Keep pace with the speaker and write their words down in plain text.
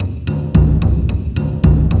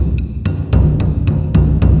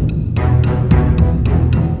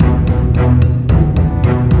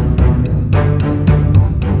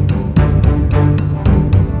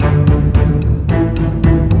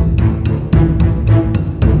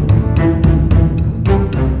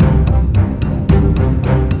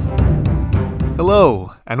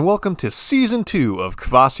and welcome to Season 2 of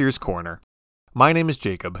Kvasir's Corner. My name is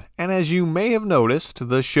Jacob, and as you may have noticed,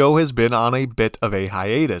 the show has been on a bit of a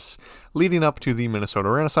hiatus, leading up to the Minnesota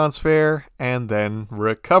Renaissance Fair, and then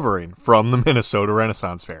recovering from the Minnesota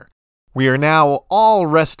Renaissance Fair. We are now all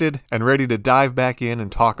rested and ready to dive back in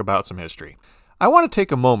and talk about some history. I want to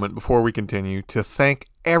take a moment before we continue to thank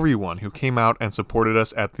everyone who came out and supported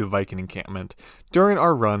us at the Viking encampment during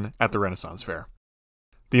our run at the Renaissance Fair.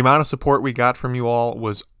 The amount of support we got from you all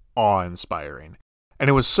was awe-inspiring, and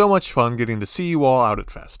it was so much fun getting to see you all out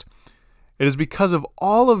at Fest. It is because of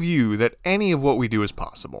all of you that any of what we do is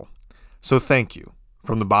possible. So thank you,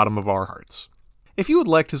 from the bottom of our hearts. If you would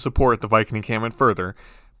like to support the Viking encampment further,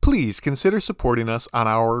 please consider supporting us on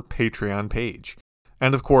our Patreon page,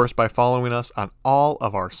 and of course by following us on all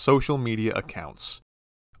of our social media accounts.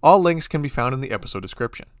 All links can be found in the episode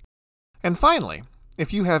description. And finally,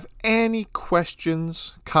 if you have any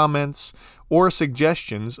questions, comments, or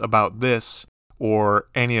suggestions about this or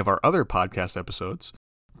any of our other podcast episodes,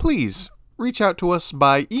 please reach out to us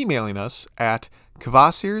by emailing us at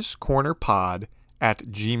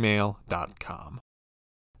kvasirscornerpod@gmail.com.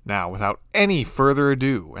 Now, without any further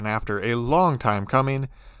ado, and after a long time coming,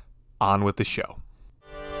 on with the show.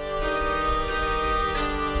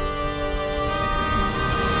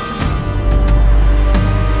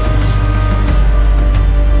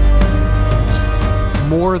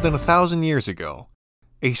 More than 1,000 years ago,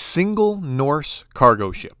 a single Norse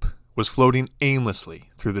cargo ship was floating aimlessly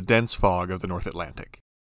through the dense fog of the North Atlantic.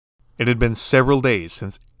 It had been several days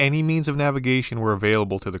since any means of navigation were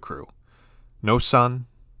available to the crew. No sun,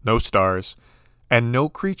 no stars, and no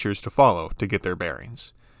creatures to follow to get their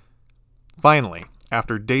bearings. Finally,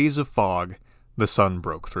 after days of fog, the sun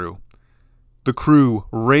broke through. The crew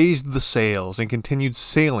raised the sails and continued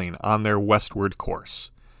sailing on their westward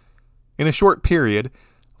course. In a short period,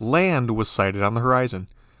 land was sighted on the horizon.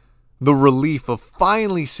 The relief of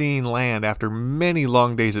finally seeing land after many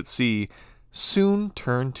long days at sea soon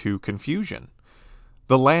turned to confusion.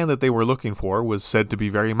 The land that they were looking for was said to be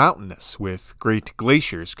very mountainous, with great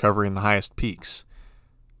glaciers covering the highest peaks.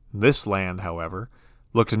 This land, however,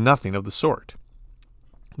 looked nothing of the sort.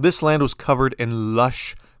 This land was covered in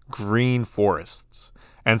lush green forests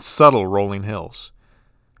and subtle rolling hills.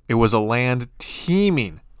 It was a land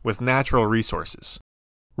teeming with natural resources,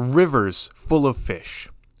 rivers full of fish,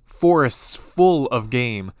 forests full of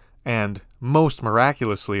game, and, most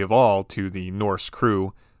miraculously of all to the Norse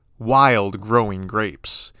crew, wild growing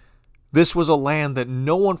grapes. This was a land that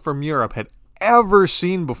no one from Europe had ever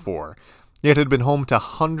seen before, yet had been home to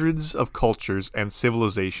hundreds of cultures and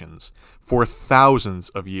civilizations for thousands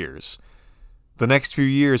of years. The next few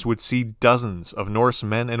years would see dozens of Norse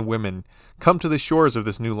men and women come to the shores of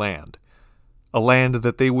this new land, a land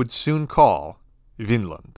that they would soon call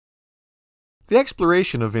Vinland. The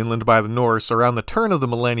exploration of Vinland by the Norse around the turn of the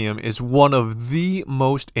millennium is one of the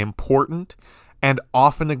most important and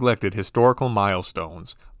often neglected historical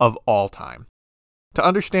milestones of all time. To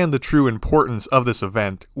understand the true importance of this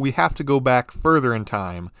event, we have to go back further in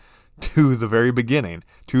time to the very beginning,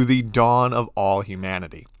 to the dawn of all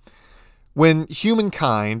humanity. When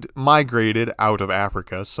humankind migrated out of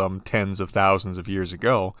Africa some tens of thousands of years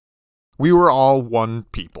ago, we were all one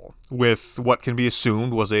people, with what can be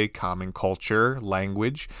assumed was a common culture,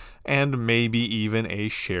 language, and maybe even a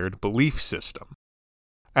shared belief system.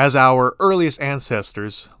 As our earliest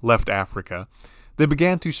ancestors left Africa, they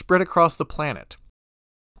began to spread across the planet,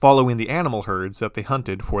 following the animal herds that they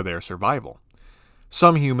hunted for their survival.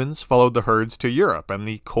 Some humans followed the herds to Europe and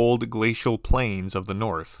the cold glacial plains of the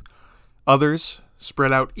north. Others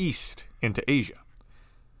spread out east into Asia.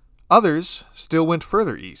 Others still went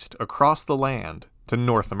further east, across the land, to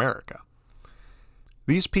North America.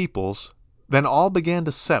 These peoples then all began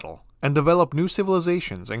to settle and develop new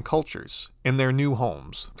civilizations and cultures in their new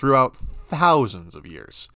homes throughout thousands of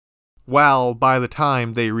years. While by the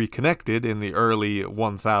time they reconnected in the early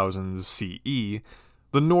 1000s CE,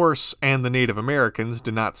 the Norse and the Native Americans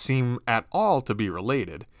did not seem at all to be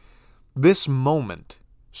related, this moment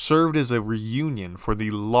served as a reunion for the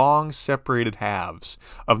long-separated halves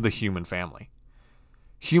of the human family.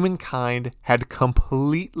 Humankind had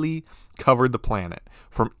completely covered the planet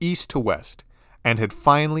from east to west and had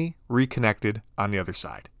finally reconnected on the other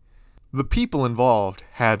side. The people involved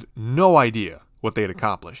had no idea what they had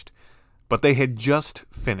accomplished, but they had just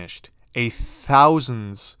finished a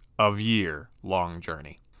thousands of year long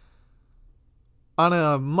journey. On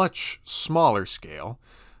a much smaller scale,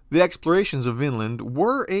 the explorations of Vinland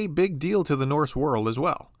were a big deal to the Norse world as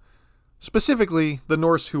well. Specifically, the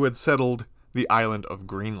Norse who had settled the island of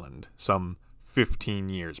Greenland some 15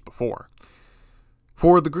 years before.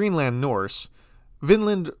 For the Greenland Norse,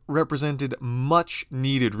 Vinland represented much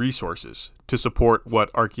needed resources to support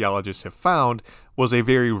what archaeologists have found was a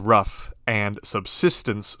very rough and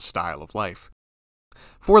subsistence style of life.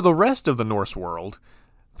 For the rest of the Norse world,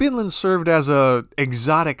 Vinland served as an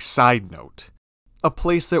exotic side note, a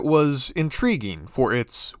place that was intriguing for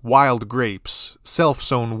its wild grapes,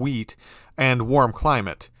 self-sown wheat, and warm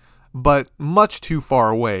climate, but much too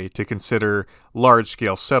far away to consider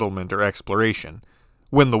large-scale settlement or exploration,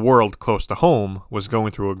 when the world close to home was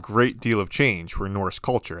going through a great deal of change for Norse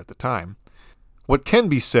culture at the time. What can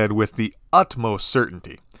be said with the utmost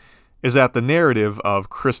certainty is that the narrative of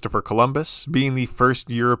Christopher Columbus being the first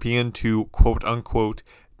European to quote-unquote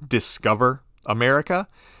discover America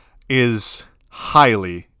is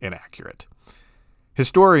highly inaccurate.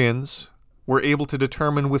 Historians were able to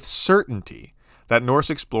determine with certainty that Norse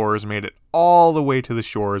explorers made it all the way to the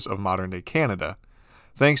shores of modern-day Canada,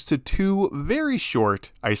 thanks to two very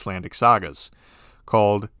short Icelandic sagas,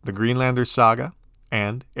 called the Greenlander's Saga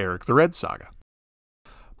and Eric the Red Saga.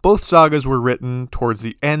 Both sagas were written towards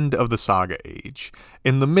the end of the Saga Age,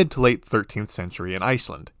 in the mid to late 13th century in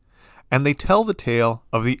Iceland, and they tell the tale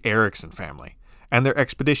of the Eriksson family and their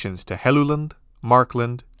expeditions to Helluland,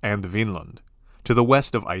 Markland, and Vinland, to the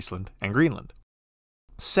west of Iceland and Greenland.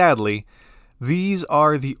 Sadly, these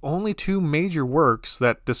are the only two major works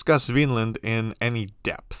that discuss Vinland in any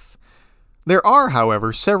depth. There are,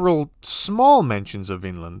 however, several small mentions of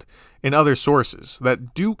Vinland in other sources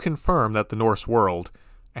that do confirm that the Norse world,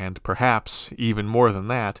 and perhaps even more than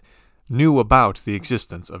that, knew about the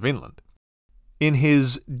existence of Vinland. In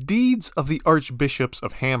his Deeds of the Archbishops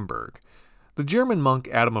of Hamburg, the German monk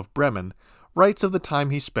Adam of Bremen writes of the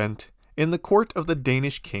time he spent in the court of the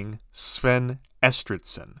Danish king Sven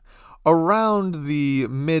Estridsson, around the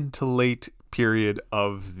mid to late period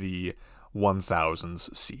of the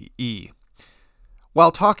 1000s CE.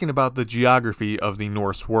 While talking about the geography of the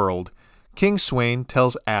Norse world, King Sweyn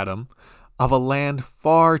tells Adam of a land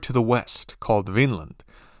far to the west called Vinland,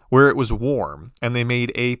 where it was warm and they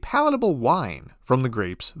made a palatable wine from the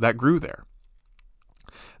grapes that grew there.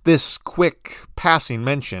 This quick passing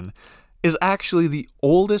mention is actually the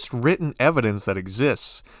oldest written evidence that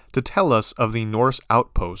exists to tell us of the Norse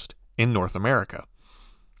outpost in North America.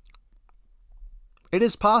 It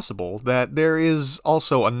is possible that there is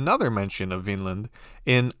also another mention of Vinland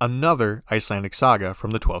in another Icelandic saga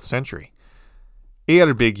from the 12th century.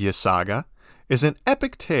 Eyrbyggja Saga is an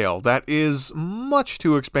epic tale that is much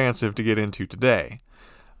too expansive to get into today.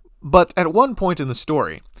 But at one point in the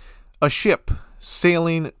story, a ship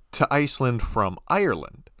sailing to Iceland from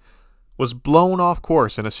Ireland was blown off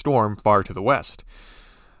course in a storm far to the west.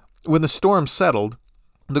 When the storm settled,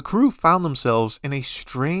 the crew found themselves in a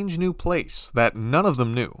strange new place that none of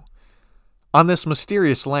them knew. On this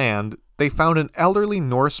mysterious land, they found an elderly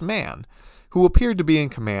Norse man who appeared to be in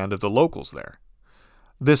command of the locals there.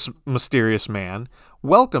 This mysterious man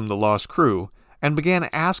welcomed the lost crew and began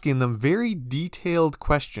asking them very detailed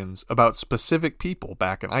questions about specific people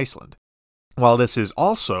back in Iceland. While this is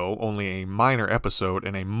also only a minor episode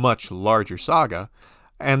in a much larger saga,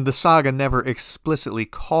 and the saga never explicitly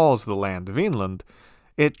calls the land Vinland,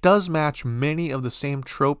 it does match many of the same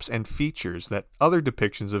tropes and features that other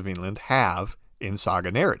depictions of Vinland have in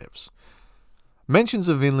saga narratives. Mentions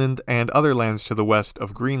of Vinland and other lands to the west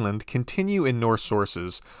of Greenland continue in Norse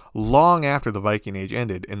sources long after the Viking Age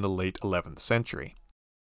ended in the late 11th century.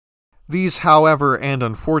 These, however, and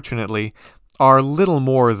unfortunately, are little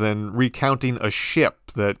more than recounting a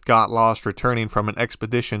ship that got lost returning from an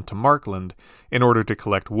expedition to Markland in order to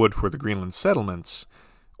collect wood for the Greenland settlements,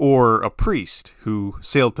 or a priest who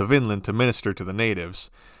sailed to Vinland to minister to the natives,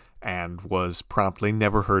 and was promptly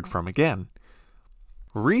never heard from again.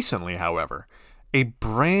 Recently, however, a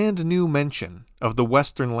brand new mention of the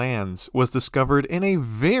Western lands was discovered in a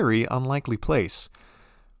very unlikely place,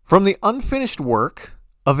 from the unfinished work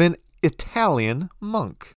of an Italian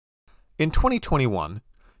monk. In 2021,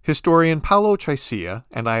 historian Paolo Chaisia,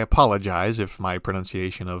 and I apologize if my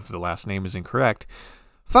pronunciation of the last name is incorrect,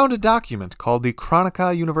 found a document called the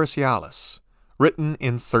Chronica Universalis, written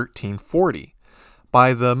in 1340,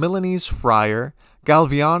 by the Milanese friar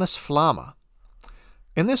Galvianus Flama.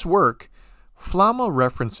 In this work, Flama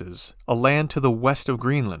references a land to the west of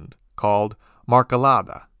Greenland called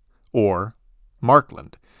Markalada, or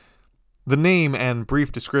Markland. The name and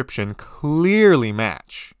brief description clearly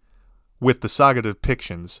match with the saga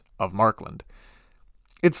depictions of Markland.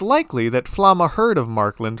 It's likely that Flama heard of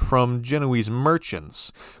Markland from Genoese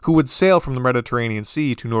merchants who would sail from the Mediterranean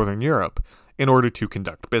Sea to northern Europe in order to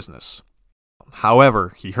conduct business.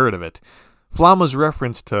 However he heard of it, Flama's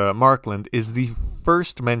reference to Markland is the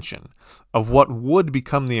first mention of what would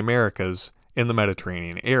become the Americas in the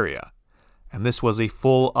Mediterranean area, and this was a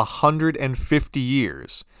full 150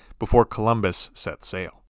 years before Columbus set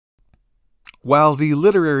sail. While the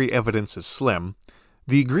literary evidence is slim,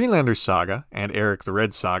 the Greenlander saga and Eric the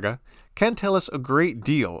Red saga can tell us a great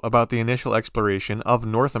deal about the initial exploration of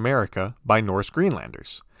North America by Norse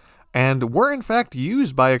Greenlanders, and were in fact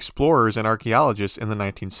used by explorers and archaeologists in the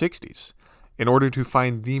 1960s in order to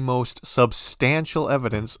find the most substantial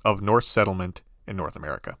evidence of Norse settlement in North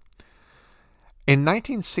America. In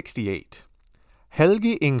 1968,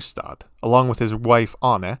 Helgi Ingstad, along with his wife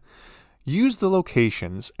Anne, used the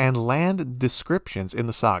locations and land descriptions in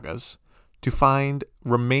the sagas to find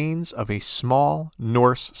remains of a small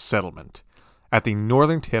Norse settlement at the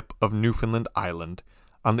northern tip of Newfoundland Island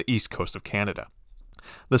on the east coast of Canada.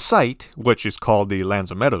 The site, which is called the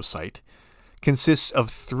Lanzo site, consists of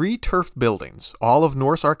 3 turf buildings, all of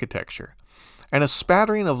Norse architecture, and a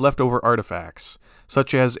spattering of leftover artifacts,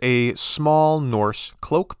 such as a small Norse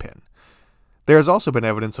cloak pin. There has also been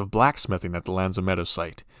evidence of blacksmithing at the Lanzo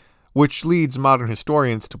site, which leads modern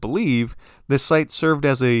historians to believe this site served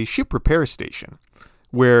as a ship repair station,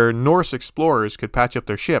 where Norse explorers could patch up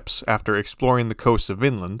their ships after exploring the coasts of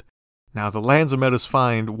Vinland. Now, the Lanzo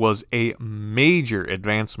find was a major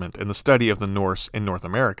advancement in the study of the Norse in North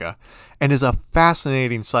America, and is a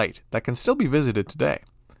fascinating site that can still be visited today.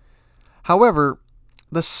 However,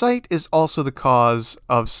 the site is also the cause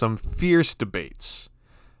of some fierce debates.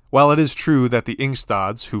 While it is true that the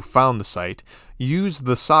Ingstads who found the site used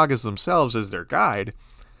the sagas themselves as their guide,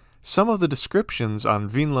 some of the descriptions on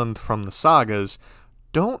Vinland from the sagas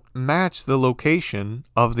don't match the location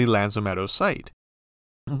of the Lanzo site.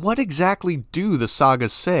 What exactly do the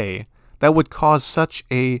sagas say that would cause such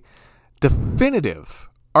a definitive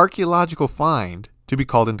archaeological find to be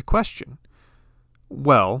called into question?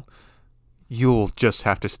 Well, you'll just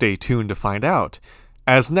have to stay tuned to find out,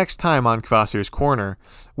 as next time on Kvasir's Corner,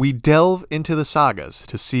 we delve into the sagas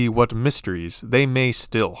to see what mysteries they may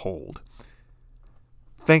still hold.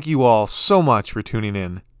 Thank you all so much for tuning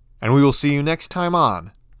in, and we will see you next time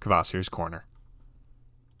on Kvasir's Corner.